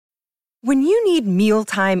When you need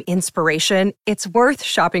mealtime inspiration, it's worth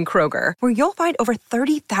shopping Kroger, where you'll find over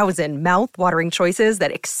 30,000 mouth-watering choices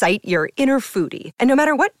that excite your inner foodie. And no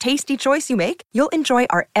matter what tasty choice you make, you'll enjoy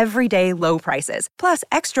our everyday low prices, plus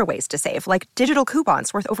extra ways to save, like digital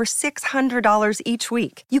coupons worth over $600 each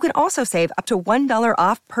week. You can also save up to $1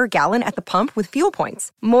 off per gallon at the pump with fuel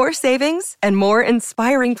points. More savings and more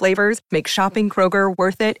inspiring flavors make shopping Kroger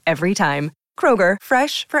worth it every time. Kroger,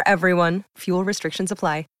 fresh for everyone. Fuel restrictions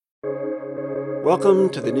apply. Welcome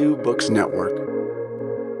to the New Books Network.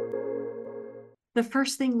 The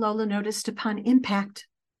first thing Lola noticed upon impact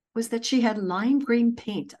was that she had lime green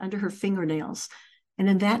paint under her fingernails, and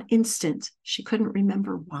in that instant, she couldn't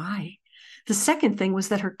remember why. The second thing was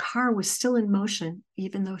that her car was still in motion,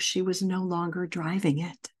 even though she was no longer driving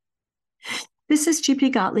it. This is G.P.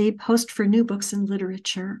 Gottlieb, host for New Books in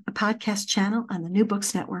Literature, a podcast channel on the New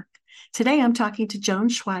Books Network. Today, I'm talking to Joan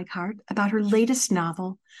Schweighardt about her latest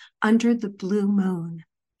novel, Under the Blue Moon.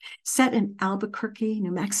 Set in Albuquerque,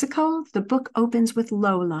 New Mexico, the book opens with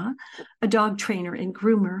Lola, a dog trainer and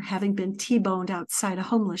groomer, having been T-boned outside a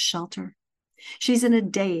homeless shelter. She's in a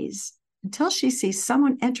daze until she sees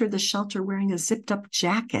someone enter the shelter wearing a zipped-up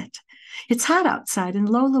jacket. It's hot outside, and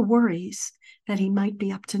Lola worries that he might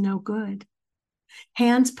be up to no good.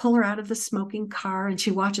 Hands pull her out of the smoking car, and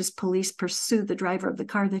she watches police pursue the driver of the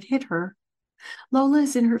car that hit her. Lola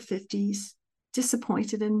is in her 50s,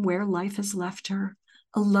 disappointed in where life has left her,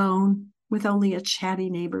 alone with only a chatty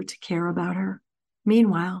neighbor to care about her.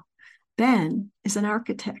 Meanwhile, Ben is an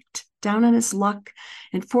architect, down on his luck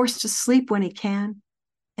and forced to sleep when he can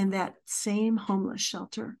in that same homeless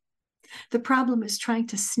shelter. The problem is trying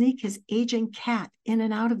to sneak his aging cat in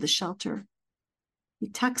and out of the shelter. He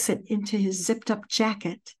tucks it into his zipped-up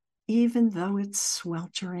jacket, even though it's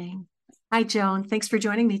sweltering. Hi, Joan. Thanks for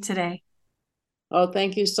joining me today. Oh,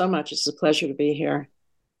 thank you so much. It's a pleasure to be here.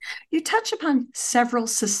 You touch upon several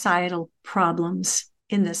societal problems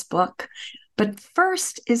in this book, but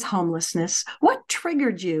first is homelessness. What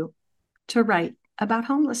triggered you to write about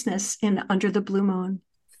homelessness in Under the Blue Moon?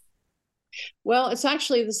 Well, it's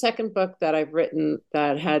actually the second book that I've written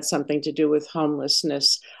that had something to do with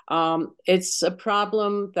homelessness. It's a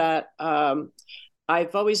problem that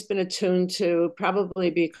I've always been attuned to,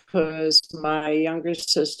 probably because my younger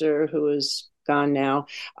sister, who is gone now,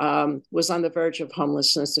 was on the verge of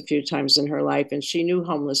homelessness a few times in her life, and she knew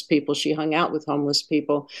homeless people. She hung out with homeless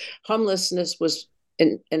people. Homelessness was,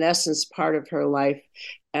 in essence, part of her life.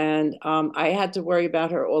 And I had to worry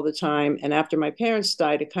about her all the time. And after my parents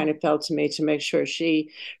died, it kind of fell to me to make sure she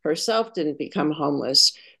herself didn't become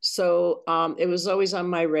homeless. So it was always on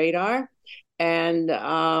my radar. And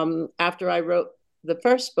after I wrote the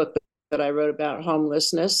first book that I wrote about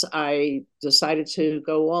homelessness, I decided to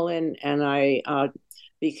go all in, and I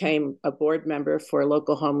became a board member for a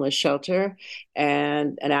local homeless shelter.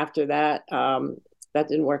 And after that, that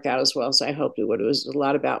didn't work out as well as I hoped it would. It was a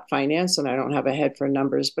lot about finance, and I don't have a head for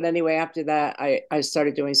numbers. But anyway, after that, I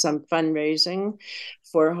started doing some fundraising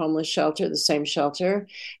for a homeless shelter, the same shelter.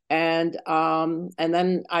 And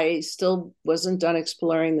then I still wasn't done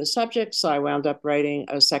exploring the subject, so I wound up writing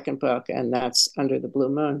a second book, and that's Under the Blue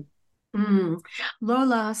Moon.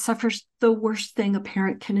 Lola suffers the worst thing a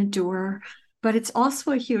parent can endure, but it's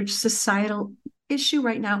also a huge societal issue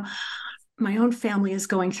right now. My own family is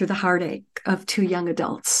going through the heartache of two young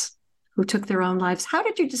adults who took their own lives. How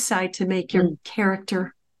did you decide to make your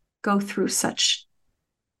character go through such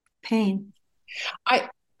pain? I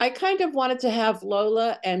kind of wanted to have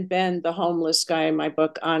Lola and Ben, the homeless guy in my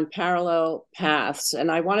book, on parallel paths. And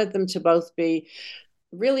I wanted them to both be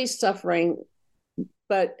really suffering,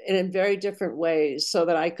 but in very different ways, so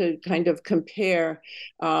that I could kind of compare.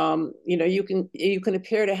 You can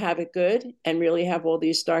appear to have it good and really have all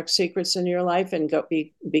these dark secrets in your life and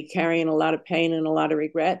be carrying a lot of pain and a lot of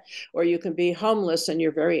regret, or you can be homeless and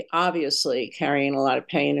you're very obviously carrying a lot of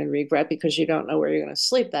pain and regret because you don't know where you're going to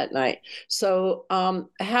sleep that night. So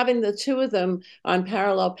having the two of them on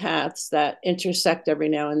parallel paths that intersect every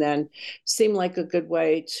now and then seemed like a good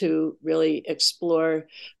way to really explore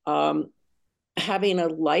having a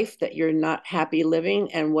life that you're not happy living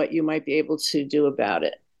and what you might be able to do about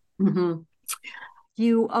it. Mm-hmm.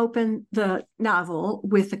 You open the novel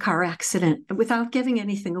with a car accident. Without giving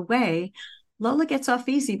anything away, Lola gets off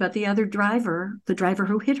easy, but the other driver, the driver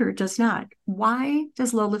who hit her, does not. Why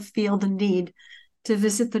does Lola feel the need to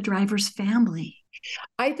visit the driver's family?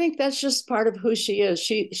 I think that's just part of who she is.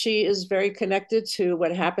 She is very connected to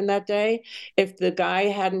what happened that day. If the guy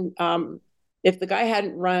hadn't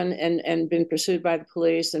run and been pursued by the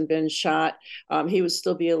police and been shot, he would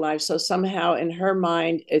still be alive. So somehow in her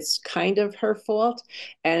mind, it's kind of her fault.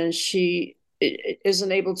 And she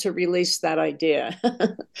isn't able to release that idea.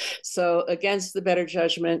 So against the better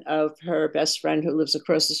judgment of her best friend who lives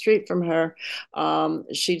across the street from her,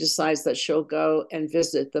 she decides that she'll go and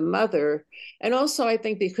visit the mother. And also, I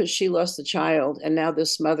think because she lost a child and now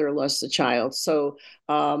this mother lost a child. So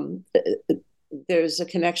there's a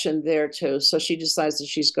connection there too. So she decides that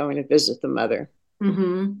she's going to visit the mother.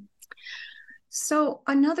 Mm-hmm. So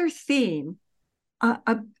another theme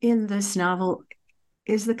in this novel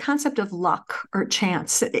is the concept of luck or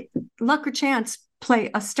chance. Luck or chance play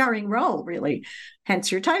a starring role, really,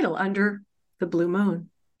 hence your title, Under the Blue Moon.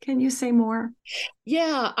 Can you say more?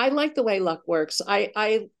 Yeah, I like the way luck works.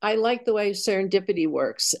 I like the way serendipity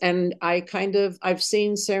works. And I've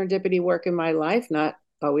seen serendipity work in my life, not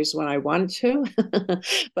always when I wanted to,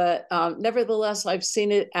 but nevertheless, I've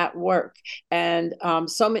seen it at work, and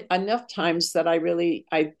enough times that I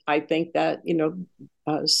think that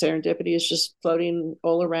serendipity is just floating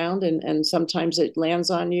all around, and sometimes it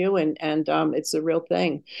lands on you, and it's a real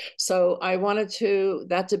thing. So I wanted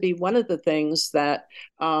that to be one of the things that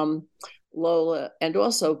Lola and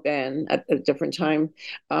also Ben at a different time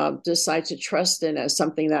decide to trust in as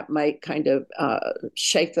something that might kind of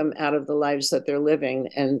shake them out of the lives that they're living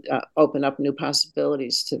and open up new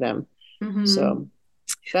possibilities to them. Mm-hmm. So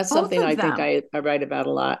that's something I think I write about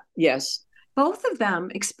a lot. Yes. Both of them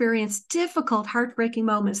experienced difficult, heartbreaking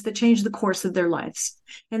moments that changed the course of their lives.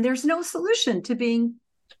 And there's no solution to being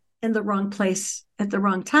in the wrong place at the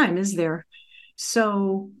wrong time, is there?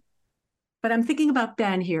 So, but I'm thinking about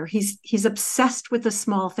Ben here. He's obsessed with the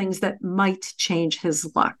small things that might change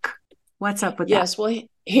his luck. What's up with that? Yes, well,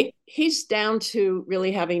 he's down to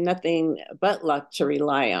really having nothing but luck to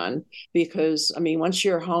rely on, because, I mean, once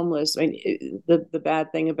you're homeless, I mean, the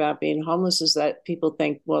bad thing about being homeless is that people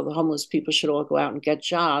think, well, the homeless people should all go out and get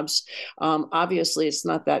jobs. Obviously, it's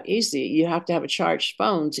not that easy. You have to have a charged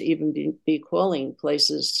phone to even be calling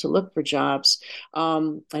places to look for jobs.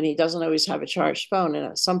 And he doesn't always have a charged phone. And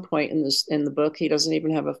at some point in the book, he doesn't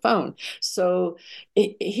even have a phone. So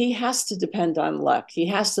he has to depend on luck. He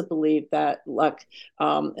has to believe that luck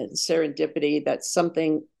and serendipity, that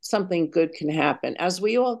something good can happen, as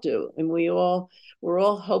we all do. And we're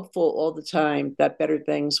all hopeful all the time that better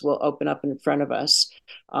things will open up in front of us.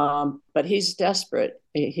 But he's desperate.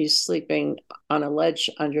 He's sleeping on a ledge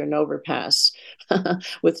under an overpass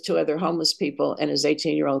with two other homeless people and his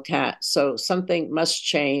 18-year-old cat. So something must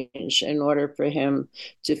change in order for him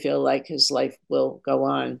to feel like his life will go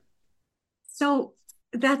on. So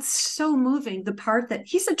that's so moving, the part that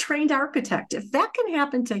he's a trained architect. If that can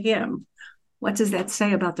happen to him, what does that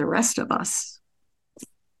say about the rest of us?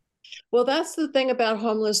 Well, that's the thing about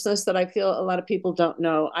homelessness that I feel a lot of people don't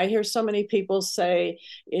know. I hear so many people say,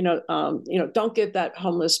 don't give that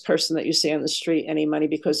homeless person that you see on the street any money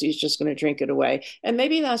because he's just going to drink it away. And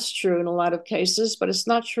maybe that's true in a lot of cases, but it's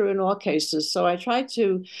not true in all cases. So I try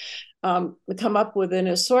to come up with an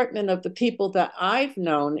assortment of the people that I've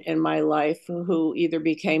known in my life who either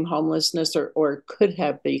became homelessness or could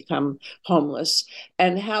have become homeless,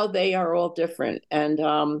 and how they are all different.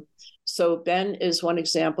 And so Ben is one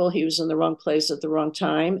example. He was in the wrong place at the wrong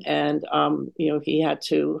time. And, he had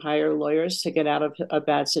to hire lawyers to get out of a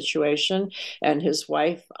bad situation. And his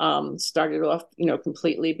wife started off,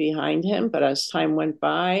 completely behind him. But as time went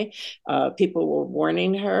by, people were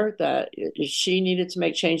warning her that she needed to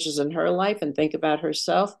make changes in her life and think about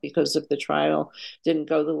herself, because if the trial didn't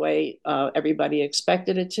go the way everybody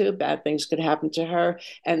expected it to, bad things could happen to her.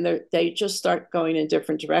 And they just start going in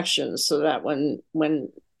different directions, so that when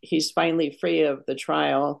he's finally free of the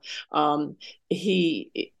trial,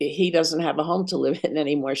 he doesn't have a home to live in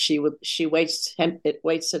anymore. She waits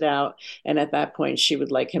it out, and at that point she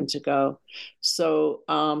would like him to go. So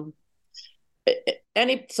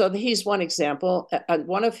he's one example.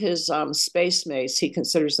 One of his space mates, he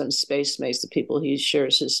considers them space mates, the people he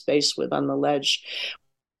shares his space with on the ledge.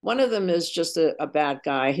 One of them is just a bad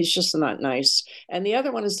guy. He's just not nice. And the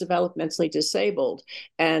other one is developmentally disabled.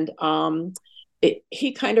 And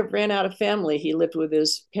he kind of ran out of family. He lived with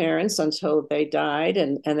his parents until they died,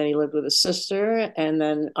 and then he lived with a sister, and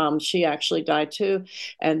then she actually died too.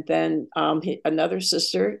 And then another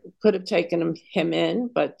sister could have taken him in,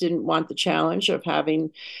 but didn't want the challenge of having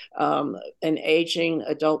an aging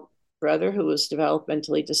adult brother who was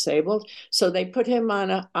developmentally disabled. So they put him on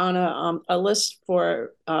a list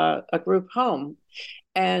for a group home.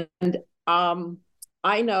 And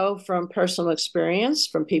I know from personal experience,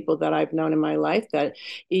 from people that I've known in my life, that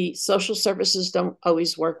social services don't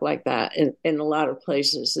always work like that in a lot of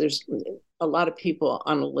places. There's a lot of people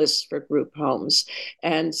on a list for group homes.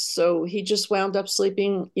 And so he just wound up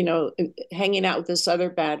sleeping, hanging out with this other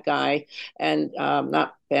bad guy, and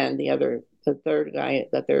not Ben, the other the third guy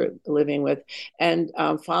that they're living with, and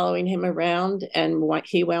following him around. And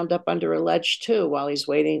he wound up under a ledge too while he's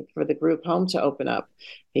waiting for the group home to open up.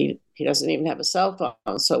 He doesn't even have a cell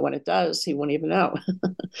phone, so when it does, he won't even know.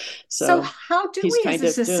 So So how do he's we as kind a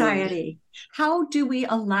of doomed. society, how do we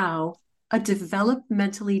allow a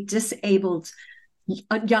developmentally disabled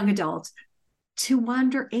young adult to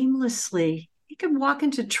wander aimlessly? He could walk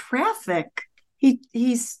into traffic.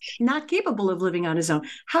 He's not capable of living on his own.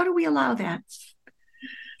 How do we allow that?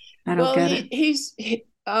 I don't Well, get it.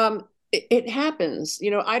 it happens.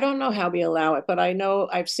 I don't know how we allow it, but I know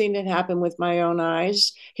I've seen it happen with my own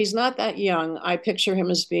eyes. He's not that young. I picture him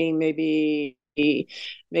as being maybe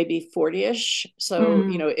 40ish. So,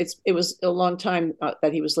 Mm. it was a long time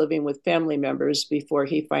that he was living with family members before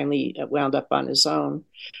he finally wound up on his own.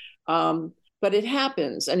 Um, but it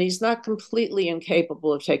happens, and he's not completely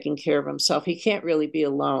incapable of taking care of himself. He can't really be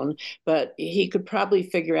alone, but he could probably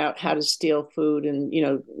figure out how to steal food and,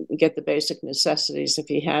 get the basic necessities if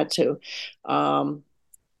he had to. Um,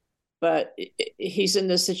 but he's in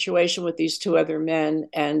this situation with these two other men,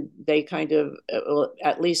 and they kind of,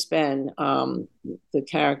 at least Ben,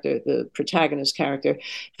 the protagonist character,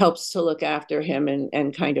 helps to look after him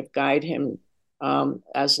and kind of guide him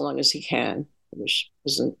as long as he can, which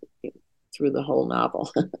isn't through the whole novel.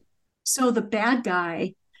 So the bad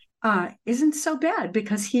guy isn't so bad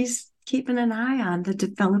because he's keeping an eye on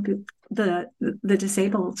the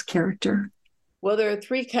disabled character. Well, there are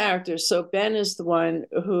three characters. So Ben is the one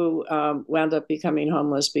who wound up becoming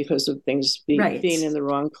homeless because of things Right. being in the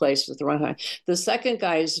wrong place at the wrong time. The second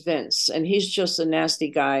guy is Vince, and he's just a nasty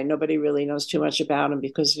guy. Nobody really knows too much about him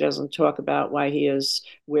because he doesn't talk about why he is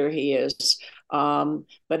where he is.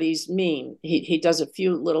 But he's mean. He does a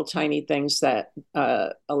few little tiny things that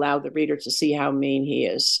allow the reader to see how mean he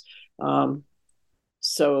is.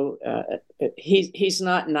 So he's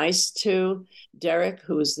not nice to Derek,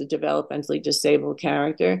 who is the developmentally disabled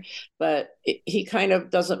character, but he kind of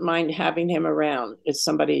doesn't mind having him around. It's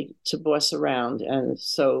somebody to boss around, and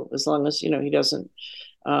so as long as he doesn't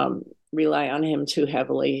rely on him too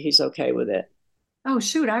heavily, he's okay with it. Oh,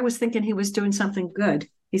 shoot. I was thinking he was doing something good.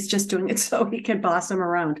 He's just doing it so he can boss him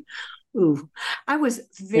around. Ooh, I was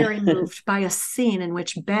very moved by a scene in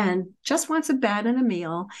which Ben just wants a bed and a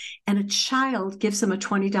meal, and a child gives him a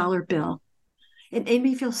 $20 bill. It made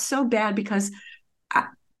me feel so bad because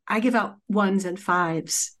I give out ones and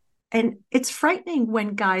fives. And it's frightening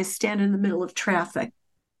when guys stand in the middle of traffic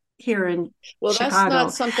here in Well, that's not Chicago.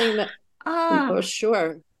 something that, Ah, oh,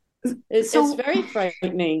 sure. It's so very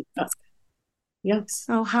frightening. Yeah.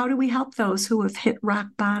 so how do we help those who have hit rock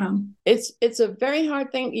bottom? It's a very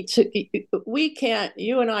hard thing to,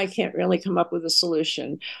 you and I can't really come up with a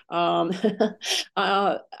solution. um,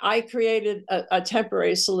 I created a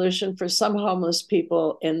temporary solution for some homeless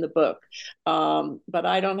people in the book, but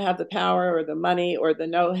I don't have the power or the money or the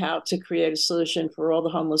know-how to create a solution for all the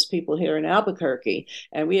homeless people here in Albuquerque,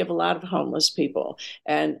 and we have a lot of homeless people,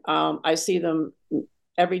 and I see them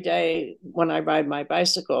every day when I ride my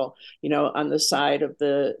bicycle. On the side of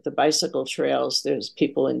the bicycle trails, there's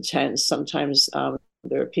people in tents. Sometimes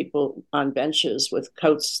there are people on benches with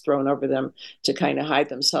coats thrown over them to kind of hide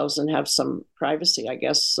themselves and have some privacy, I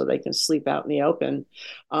guess, so they can sleep out in the open.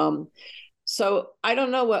 So I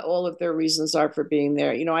don't know what all of their reasons are for being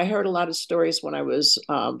there. I heard a lot of stories when I was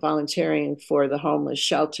volunteering for the homeless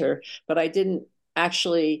shelter, but I didn't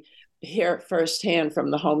actually hear it firsthand from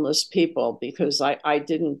the homeless people because I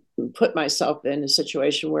didn't put myself in a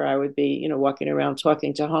situation where I would be, walking around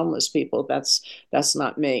talking to homeless people. That's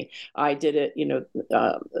not me. I did it,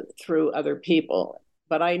 through other people.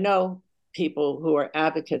 But I know people who are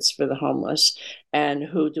advocates for the homeless and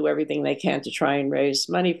who do everything they can to try and raise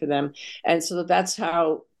money for them. And so that's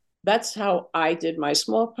how I did my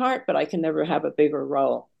small part, but I can never have a bigger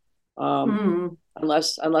role. Mm,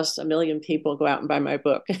 Unless a million people go out and buy my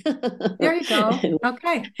book there you go. and,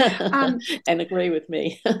 Okay. Um, and agree with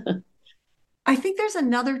me. I think there's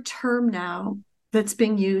another term now that's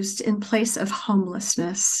being used in place of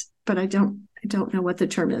homelessness, but I don't know what the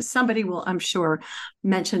term is. Somebody will, I'm sure,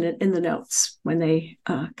 mention it in the notes when they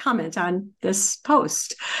comment on this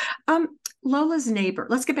post. Lola's neighbor.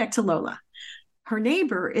 Let's get back to Lola. Her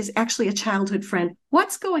neighbor is actually a childhood friend.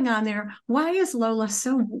 What's going on there? Why is Lola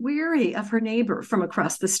so weary of her neighbor from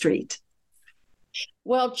across the street?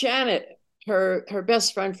 Well, Janet, her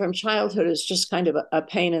best friend from childhood, is just kind of a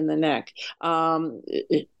pain in the neck.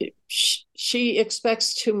 She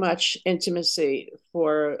expects too much intimacy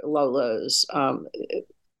for Lola's.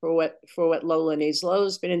 For what Lola needs.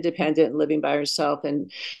 Lola's been independent and living by herself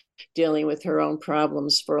and dealing with her own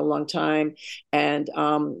problems for a long time, and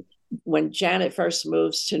when Janet first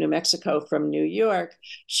moves to New Mexico from New York,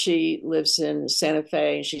 she lives in Santa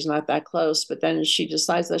Fe and she's not that close, but then she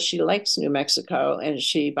decides that she likes New Mexico and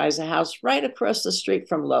she buys a house right across the street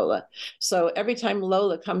from Lola. So every time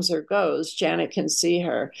Lola comes or goes, Janet can see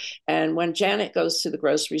her. And when Janet goes to the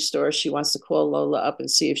grocery store, she wants to call Lola up and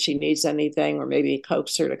see if she needs anything or maybe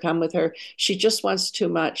coax her to come with her. She just wants too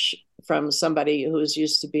much from somebody who's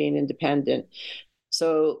used to being independent.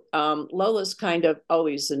 So Lola's kind of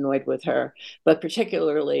always annoyed with her, but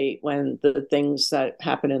particularly when the things that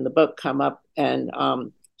happen in the book come up and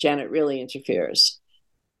Janet really interferes.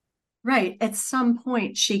 Right. At some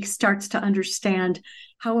point, she starts to understand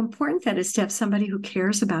how important that is to have somebody who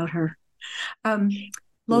cares about her.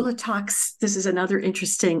 Lola talks, this is another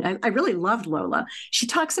interesting, I really loved Lola. She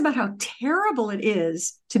talks about how terrible it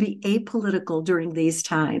is to be apolitical during these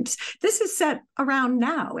times. This is set around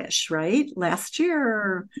now-ish, right? Last year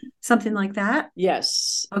or something like that?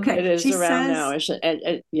 Yes. Okay. It is around now-ish.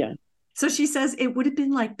 Yeah. So she says it would have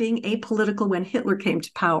been like being apolitical when Hitler came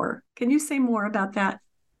to power. Can you say more about that?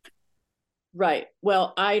 Right.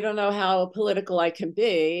 Well, I don't know how political I can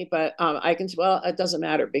be, but I can. Well, it doesn't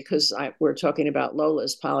matter because we're talking about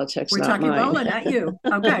Lola's politics, We're not talking mine. Lola, not you.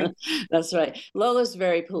 Okay. That's right. Lola's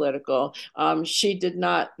very political. She did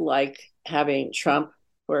not like having Trump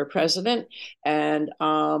for president, and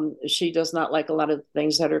she does not like a lot of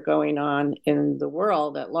things that are going on in the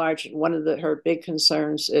world at large. One of her big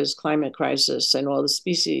concerns is climate crisis and all the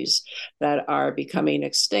species that are becoming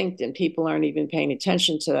extinct, and people aren't even paying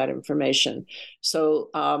attention to that information. So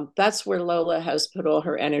that's where Lola has put all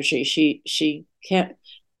her energy. She can't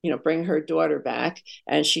bring her daughter back,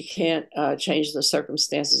 and she can't change the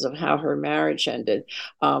circumstances of how her marriage ended.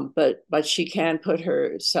 But she can throw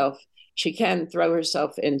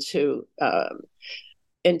herself into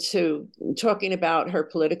talking about her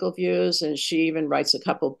political views, and she even writes a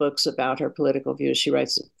couple books about her political views. She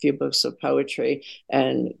writes a few books of poetry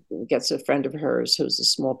and gets a friend of hers who's a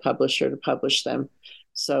small publisher to publish them.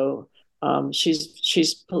 So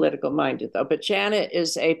she's political minded though, but Janet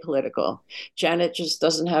is apolitical. Janet just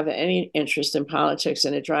doesn't have any interest in politics,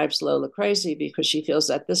 and it drives Lola crazy because she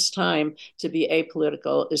feels at this time to be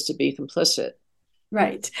apolitical is to be complicit.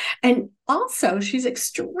 Right. And also, she's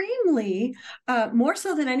extremely, more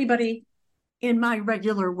so than anybody in my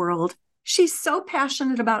regular world, she's so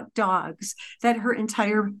passionate about dogs that her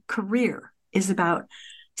entire career is about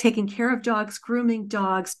taking care of dogs, grooming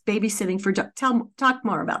dogs, babysitting for dogs. Talk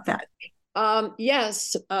more about that.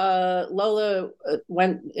 Yes, Lola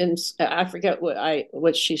went in. I forget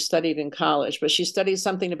what she studied in college, but she studied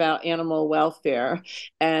something about animal welfare,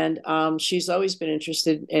 and she's always been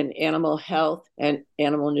interested in animal health and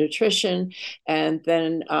animal nutrition. And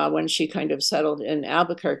then when she kind of settled in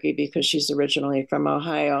Albuquerque, because she's originally from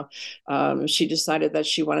Ohio, she decided that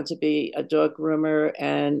she wanted to be a dog groomer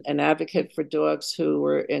and an advocate for dogs who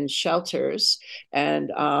were in shelters.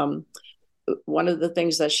 And one of the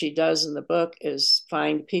things that she does in the book is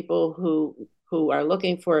find people who are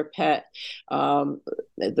looking for a pet. In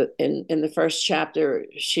the first chapter,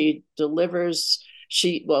 she delivers.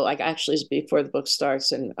 Actually, it's before the book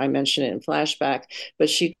starts, and I mention it in flashback. But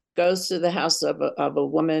she goes to the house of a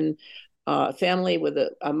woman. Family with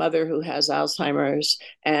a mother who has Alzheimer's,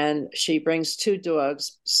 and she brings two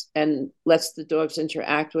dogs and lets the dogs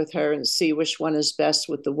interact with her and see which one is best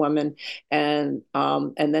with the woman, and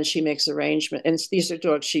then she makes arrangements. And these are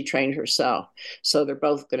dogs she trained herself, so they're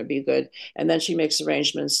both going to be good. And then she makes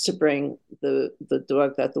arrangements to bring the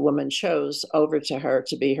dog that the woman chose over to her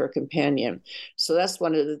to be her companion. So that's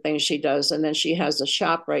one of the things she does. And then she has a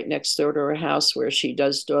shop right next door to her house where she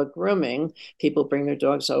does dog grooming. People bring their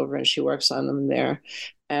dogs over, and she works on them there.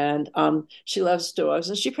 And she loves dogs,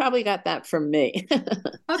 and she probably got that from me.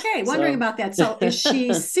 Okay, wondering about that. So is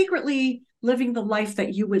she secretly living the life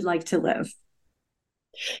that you would like to live?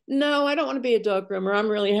 No, I don't want to be a dog groomer. I'm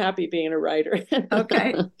really happy being a writer.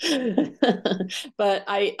 Okay. But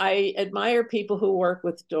I admire people who work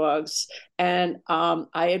with dogs, and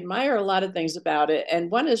I admire a lot of things about it.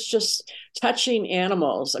 And one is just touching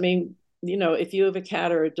animals. I mean, if you have a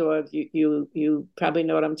cat or a dog, you probably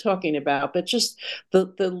know what I'm talking about, but just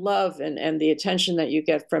the love and the attention that you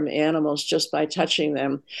get from animals just by touching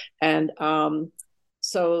them. And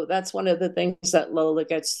so that's one of the things that Lola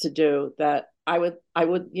gets to do that I would,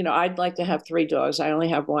 I'd like to have three dogs. I only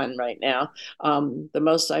have one right now. The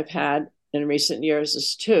most I've had in recent years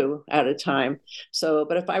is 2 at a time. So,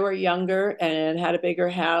 but if I were younger and had a bigger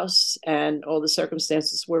house and all the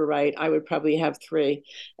circumstances were right, I would probably have 3.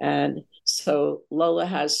 And so Lola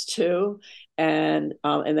has 2, and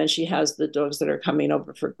then she has the dogs that are coming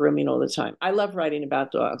over for grooming all the time. I love writing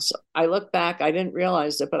about dogs. I look back, I didn't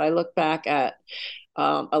realize it, but I look back at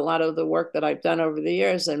a lot of the work that I've done over the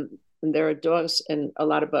years, and there are dogs in a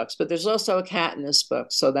lot of books, but there's also a cat in this book.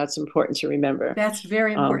 So that's important to remember. That's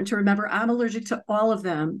very important to remember. I'm allergic to all of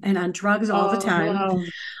them and on drugs all the time. No.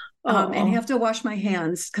 And have to wash my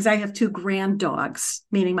hands because I have 2 grand dogs,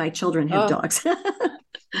 meaning my children have dogs.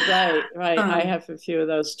 Right. I have a few of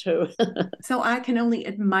those too. So I can only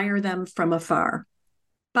admire them from afar.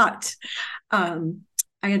 But I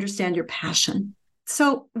understand your passion.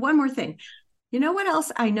 So one more thing. You know what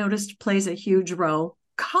else I noticed plays a huge role?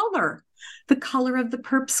 Color. The color of the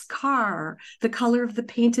perp's car, the color of the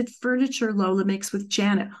painted furniture Lola makes with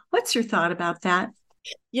Janet. What's your thought about that?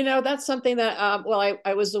 That's something that,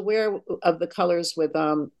 I was aware of the colors with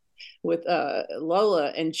Lola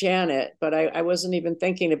and Janet, but I wasn't even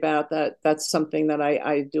thinking about that. That's something that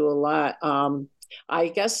I do a lot. I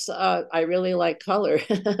guess I really like color,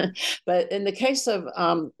 but in the case of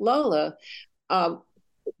Lola,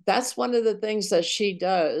 that's one of the things that she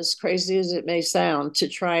does, crazy as it may sound, to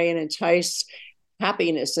try and entice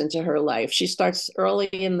happiness into her life. She starts early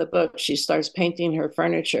in the book. She starts painting her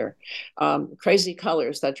furniture, crazy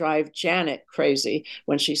colors that drive Janet crazy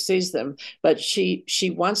when she sees them. But she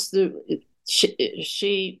wants to.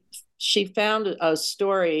 She found a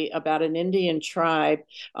story about an Indian tribe.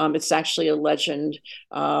 It's actually a legend.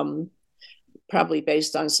 Probably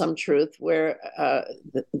based on some truth, where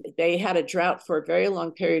they had a drought for a very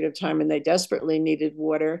long period of time and they desperately needed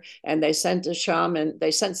water. And they sent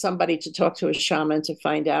somebody to talk to a shaman to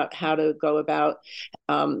find out how to go about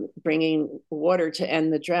bringing water to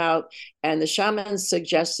end the drought. And the shaman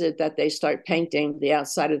suggested that they start painting the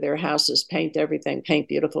outside of their houses, paint everything, paint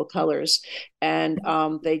beautiful colors. And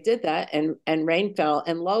they did that, and rain fell.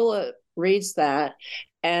 And Lola reads that,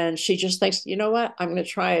 and she just thinks, you know what, I'm going to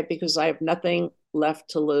try it because I have nothing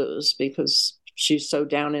left to lose, because she's so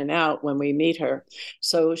down and out when we meet her.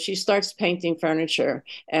 So she starts painting furniture.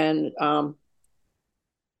 And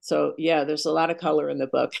there's a lot of color in the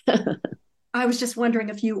book. I was just wondering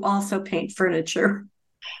if you also paint furniture.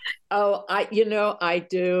 Oh, I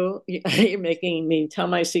do. You're making me tell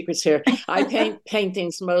my secrets here. I paint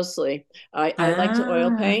paintings mostly. I like to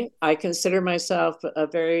oil paint. I consider myself a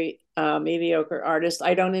very mediocre artist.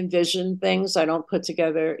 I don't envision things. I don't put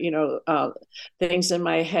together, things in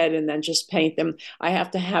my head and then just paint them. I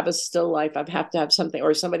have to have a still life. I have to have something,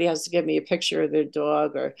 or somebody has to give me a picture of their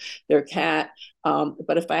dog or their cat.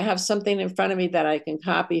 But if I have something in front of me that I can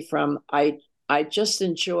copy from, I just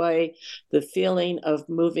enjoy the feeling of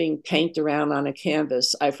moving paint around on a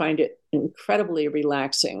canvas. I find it incredibly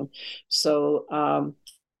relaxing. So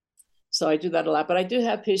I do that a lot. But I do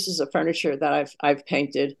have pieces of furniture that I've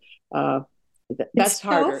painted. That's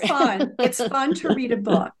harder. It's so fun. It's fun to read a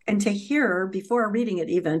book and to hear before reading it,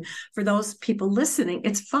 even for those people listening.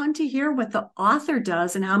 It's fun to hear what the author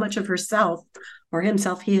does and how much of herself or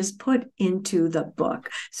himself he has put into the book.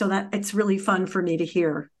 So that it's really fun for me to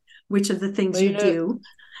hear which of the things you do.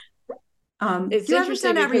 It's you haven't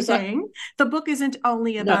done everything. The book isn't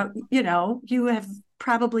only about, you have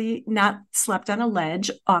probably not slept on a ledge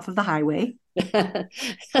off of the highway.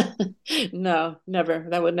 No, never.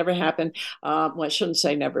 That would never happen. I shouldn't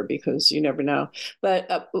say never, because you never know.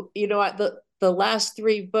 But the last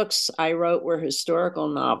 3 books I wrote were historical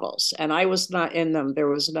novels, and I was not in them. There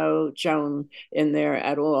was no Joan in there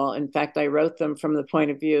at all. In fact, I wrote them from the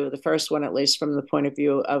point of view, the first one at least, from the point of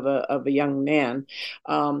view of a young man.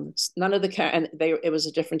 None of it was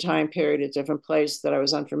a different time period, a different place that I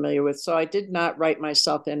was unfamiliar with. So I did not write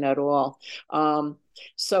myself in at all.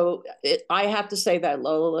 I have to say that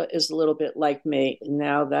Lola is a little bit like me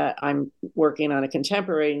now that I'm working on a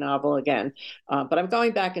contemporary novel again. But I'm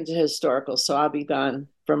going back into historical, so I'll be done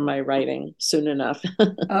from my writing soon enough.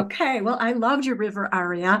 Okay. Well, I loved your River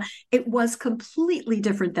Aria. It was completely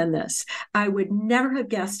different than this. I would never have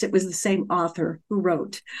guessed it was the same author who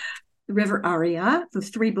wrote River Aria, the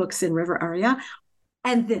 3 books in River Aria,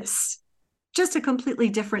 and this. Just a completely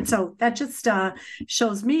different. So that just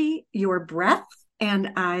shows me your breadth.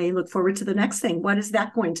 And I look forward to the next thing. What is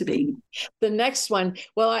that going to be? The next one.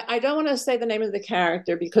 Well, I don't want to say the name of the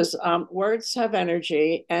character because words have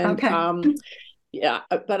energy. And okay.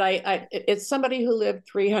 But it's somebody who lived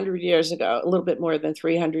 300 years ago, a little bit more than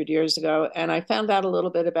 300 years ago. And I found out a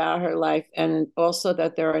little bit about her life, and also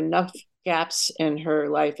that there are enough gaps in her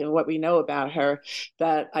life and what we know about her,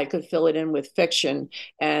 that I could fill it in with fiction.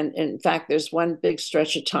 And in fact, there's one big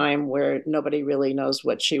stretch of time where nobody really knows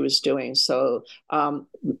what she was doing. So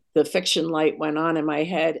the fiction light went on in my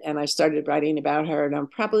head, and I started writing about her. And I'm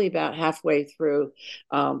probably about halfway through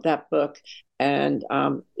that book. And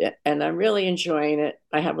I'm really enjoying it.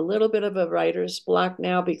 I have a little bit of a writer's block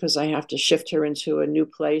now because I have to shift her into a new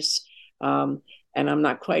place. And I'm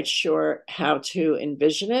not quite sure how to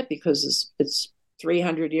envision it because it's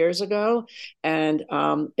 300 years ago, and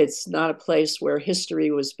it's not a place where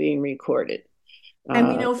history was being recorded. And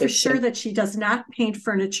we know for sure that she does not paint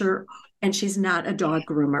furniture, and she's not a dog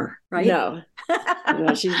groomer, right? No,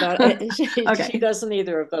 she's not. She doesn't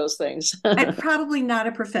either of those things. And probably not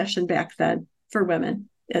a profession back then for women,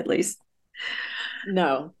 at least.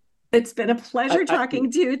 No. It's been a pleasure talking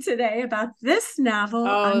to you today about this novel,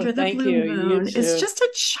 Under the Blue Moon. It's just a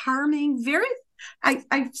charming,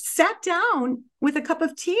 I sat down with a cup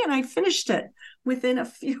of tea and I finished it within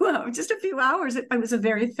just a few hours. It was a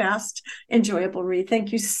very fast, enjoyable read.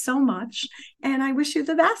 Thank you so much. And I wish you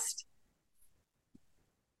the best.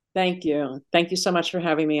 Thank you. Thank you so much for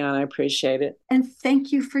having me on. I appreciate it. And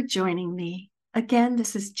thank you for joining me. Again,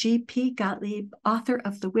 this is G.P. Gottlieb, author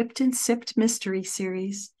of the Whipped and Sipped Mystery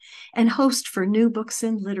Series and host for New Books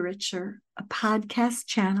in Literature, a podcast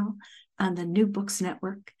channel on the New Books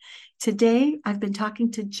Network. Today, I've been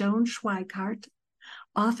talking to Joan Schweighardt,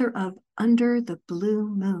 author of Under the Blue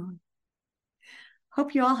Moon.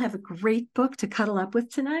 Hope you all have a great book to cuddle up with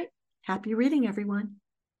tonight. Happy reading, everyone.